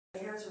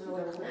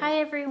Hi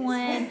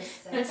everyone,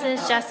 this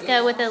is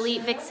Jessica with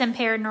Elite Vixen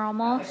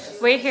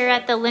Paranormal. We're here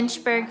at the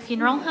Lynchburg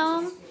Funeral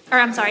Home, or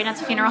I'm sorry, not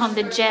the funeral home,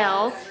 the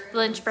jail, the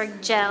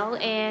Lynchburg jail,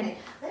 and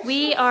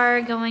we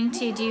are going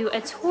to do a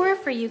tour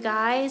for you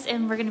guys,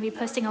 and we're going to be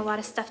posting a lot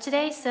of stuff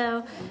today,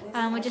 so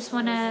we just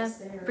want to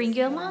bring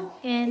you along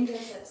and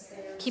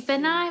keep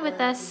an eye with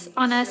us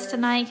on us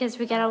tonight because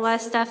we got a lot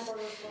of stuff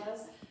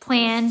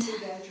planned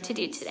to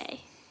do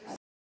today.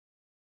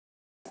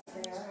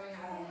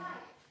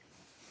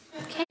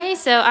 Okay,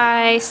 so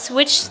I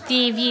switched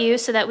the view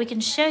so that we can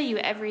show you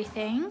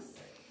everything.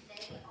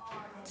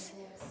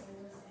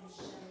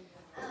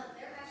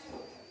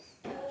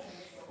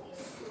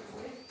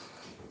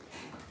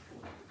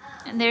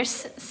 And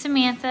there's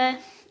Samantha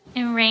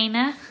and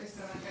Raina.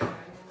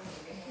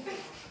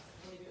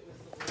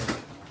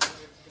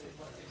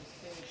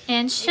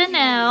 And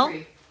Chanel.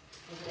 That's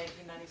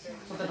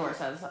what the door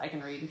says. I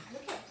can read.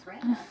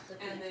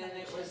 And then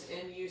it was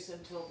in use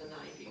until the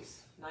 1990s.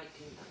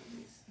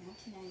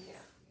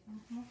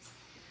 Yeah.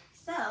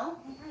 So,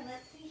 alright,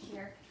 let's see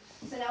here.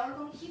 So now we're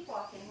going to keep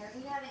walking here.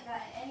 We haven't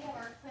gotten any of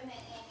our equipment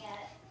in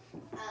yet.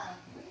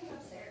 We're going to go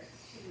upstairs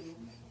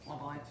to All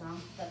the lights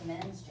on. the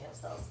men's jail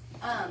cells.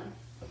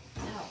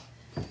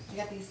 You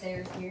got these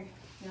stairs here.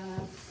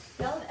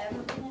 Y'all have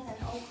ever been in an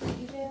old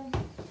creepy jail?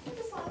 Look at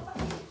this one.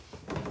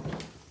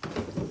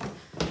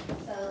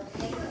 So,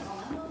 things are on.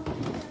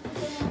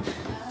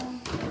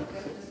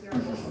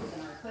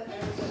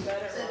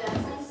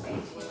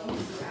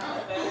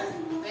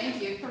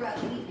 Thank you. For about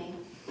the evening.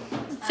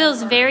 It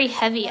feels very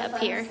heavy up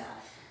here.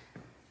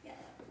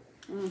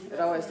 It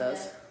always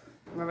does.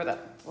 Remember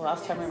that the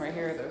last time we were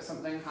here, there was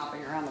something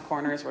hopping around the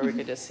corners where we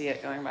could just see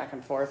it going back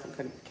and forth and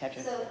couldn't catch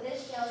it. So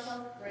this jail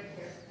cell right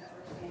here that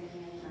we're standing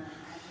in,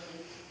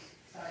 actually,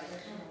 sorry,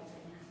 there's no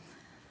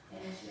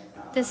in this jail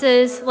cell. This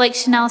is, like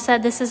Chanel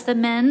said, this is the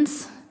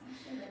men's.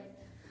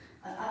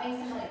 I mean,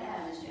 somebody that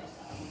had this jail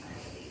cell,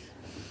 actually.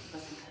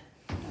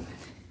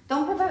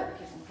 Don't provoke,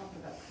 kids, don't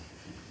provoke.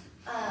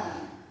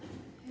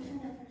 Here's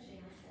another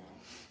jail cell.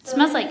 It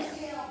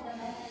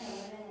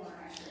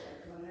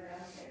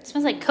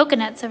smells like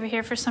coconuts over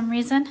here for some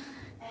reason.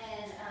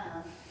 And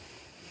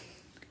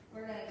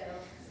we're gonna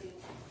go see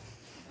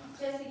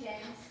Jesse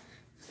James.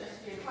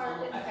 I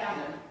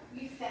found him.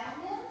 You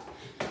found him?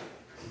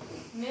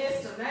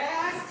 Mr.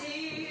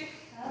 Nasty.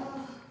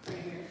 Oh.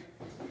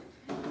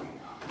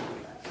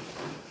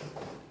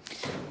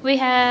 We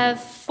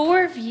have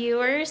 4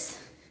 viewers.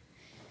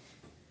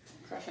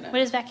 Crushing it.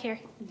 What is back here?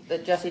 The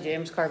Jesse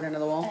James carved into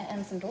the wall.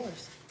 And some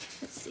doors.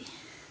 Let's see.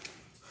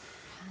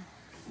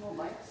 Little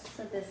lights.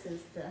 So this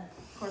is the,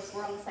 of course,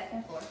 we're on the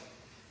second floor.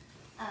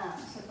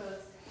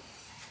 Suppose.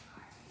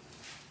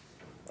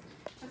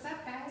 What's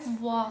up, guys?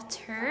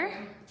 Walter.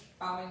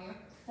 Following you.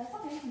 That's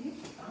okay. You can you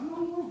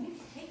can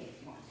take it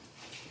if you want.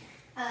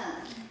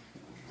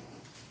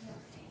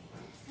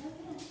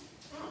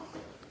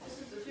 This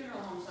is the funeral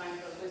home sign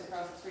that was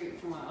across the street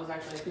from what was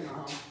actually a funeral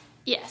home.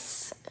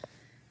 Yes.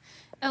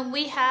 And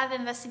we have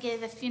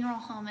investigated the funeral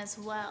home as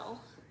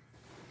well.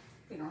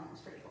 Funeral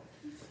home's pretty cool.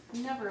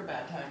 Never a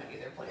bad time at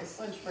either place.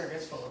 Lynchburg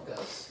is full of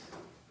ghosts.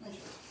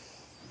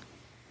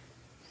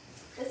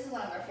 This is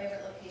one of our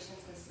favorite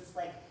locations. This is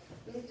like,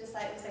 we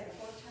decided it was like the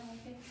 4th time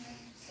we've been here,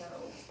 so.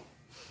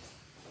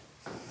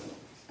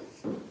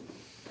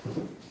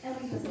 And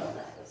we just love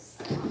that.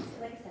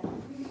 Like I said,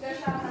 we can go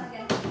shout out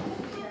again.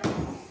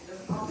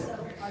 Also,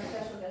 our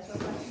special guest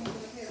reflections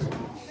over here.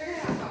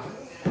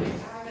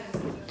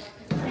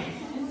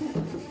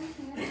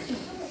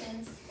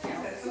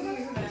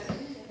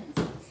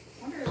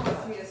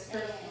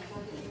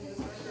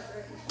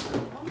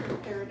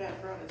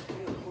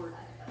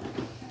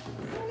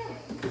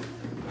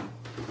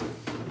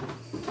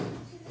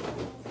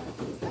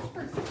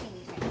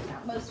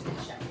 Most of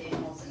it's Jack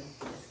Daniels and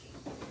whiskey.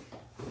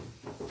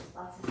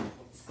 Lots of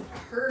apples. I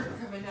heard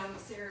coming down the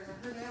stairs. I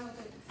heard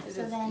elephants.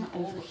 So then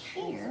over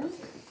here,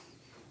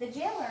 the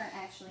jailer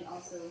actually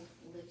also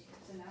lived here.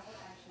 So now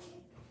we're actually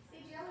in the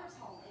jailer's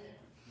home. And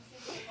you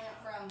see we went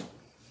from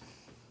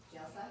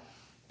jail side.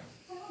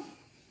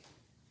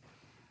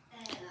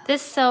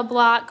 This cell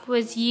block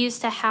was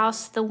used to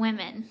house the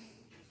women.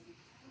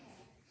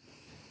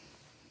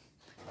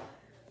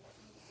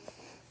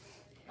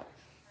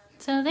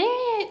 So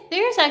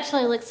theirs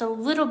actually looks a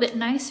little bit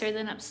nicer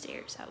than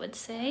upstairs, I would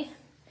say.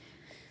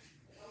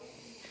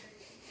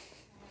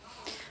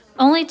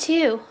 Only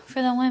 2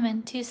 for the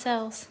women, 2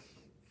 cells.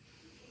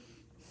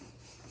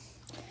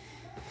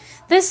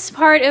 This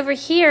part over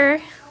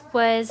here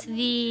was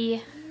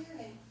the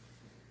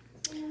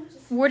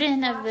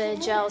warden of the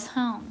jail's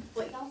home.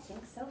 What y'all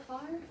think so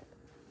far?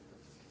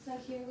 So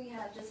here we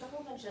have just a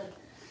whole bunch of.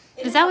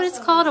 Is that what it's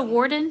called, a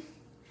warden?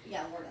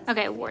 Yeah, warden.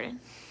 Okay, warden.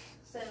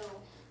 So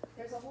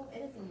there's a whole. It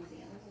is a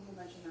museum. There's a whole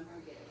bunch of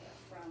memorabilia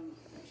from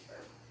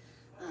Lynchburg.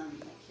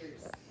 Like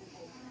here's.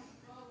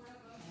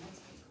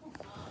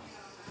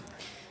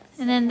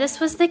 And then this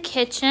was the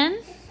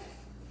kitchen.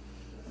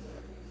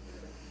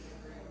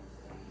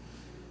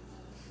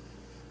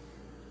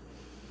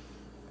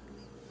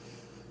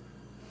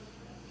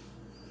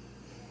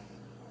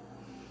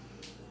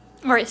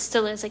 Or it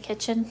still is a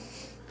kitchen.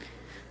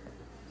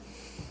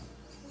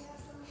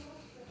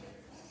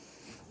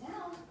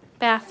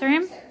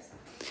 Bathroom.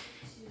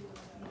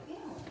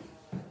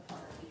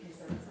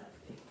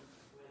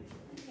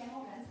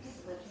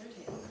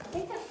 I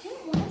think that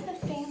didn't one of the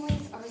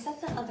families, or was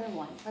that the other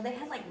one, where they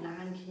had like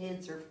 9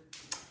 kids or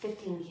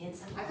 15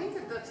 kids? I think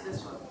that that's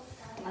this one.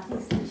 I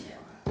think so too.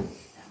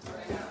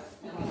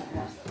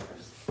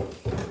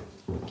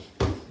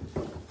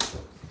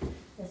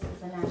 This is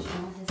the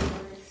National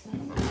Historic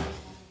Site.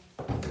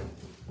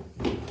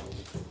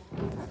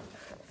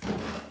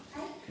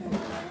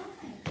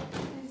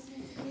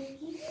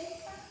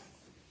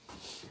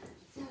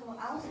 So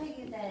I'll tell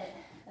you that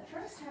the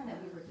first time that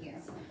we were here,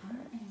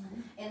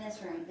 in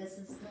this room, this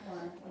is the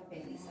one with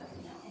baby stuff,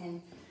 you know,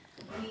 and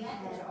we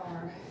had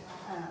our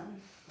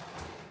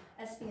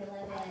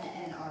SB11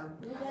 and our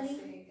Blue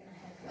Buddy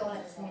going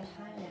at the same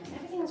time, and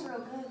everything was real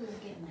good. We were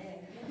getting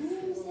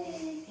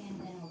music, and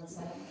then all of a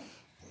sudden,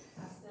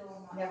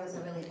 there was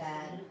a really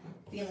bad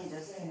feeling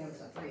just, and there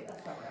was a 3 of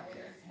us that were up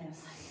here, and it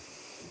was like,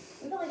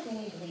 we felt like we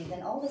need to leave,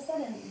 and all of a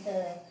sudden,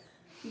 the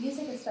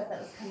music and stuff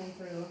that was coming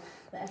through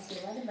the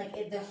SB11, like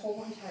the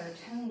whole entire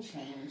tone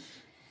changed,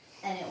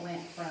 and it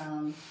went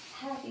from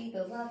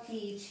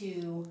happy-go-lucky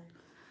to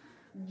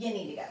you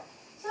need to go.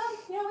 So,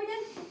 you know what we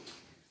did?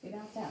 We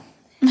bounced out.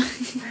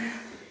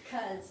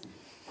 Because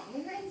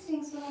following your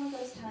instincts when all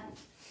those times,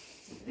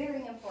 it's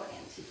very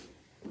important.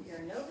 If you're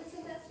a novice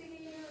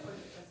investigator or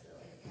you're just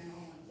like a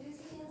paranormal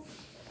enthusiast,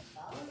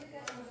 follow your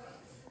gut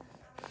instincts.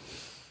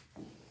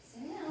 So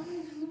now I'm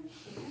going to come over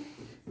here.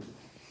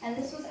 And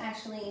this was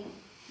actually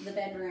the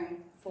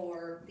bedroom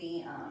for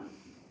the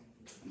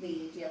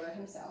jailer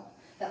himself.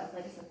 That was,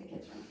 like I said, the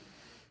kids' room.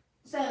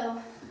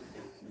 So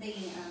the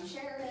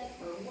sheriff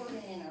or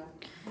warden or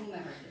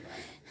whomever he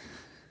was,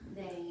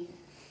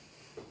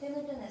 they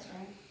lived in this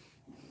room.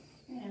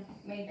 You know,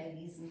 made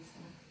babies and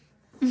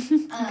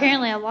stuff.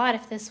 Apparently a lot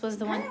if this was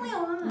the one Apparently a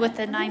lot. with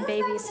the I mean, 9 that's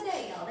babies. back in the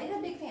day, y'all. They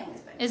had big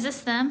families back then. Is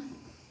this them?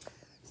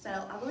 So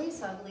I believe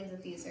so. I believe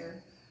that these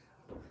are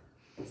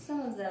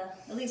some of the,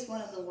 at least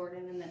one of the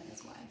warden and then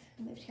his wife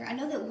lived here. I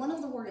know that one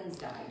of the wardens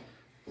died.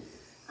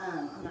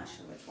 I'm not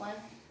sure which one.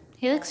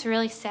 He looks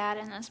really sad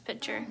in this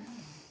picture.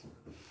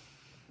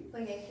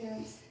 But yeah,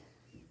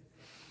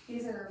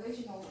 these are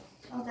original.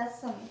 Oh, that's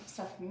some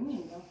stuff from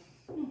Unionville.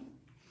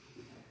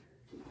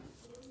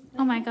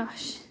 Oh my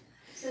gosh.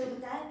 So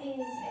that is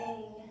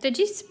a. Did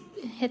you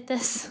hit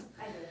this?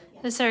 I did.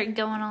 Yeah. It started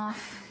going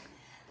off.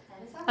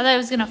 That is I thought it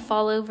was gonna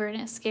fall over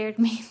and it scared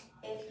me.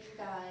 If you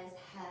guys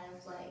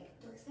have like,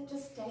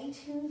 just stay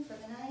tuned for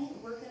the night.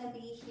 We're gonna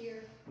be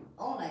here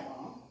all night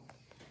long.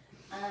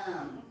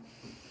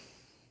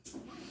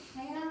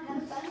 Hanging out,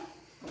 having fun.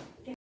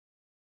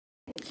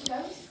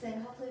 Ghosts,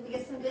 and hopefully we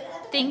get some good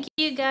evidence. Thank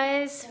you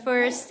guys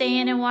for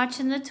staying and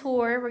watching the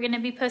tour. We're going to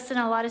be posting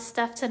a lot of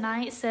stuff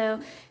tonight, so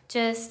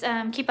just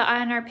keep an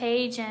eye on our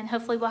page and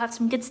hopefully we'll have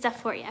some good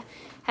stuff for you.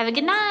 Have a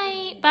good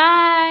night.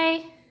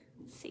 Bye.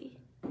 Let's see.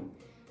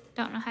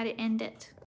 Don't know how to end it.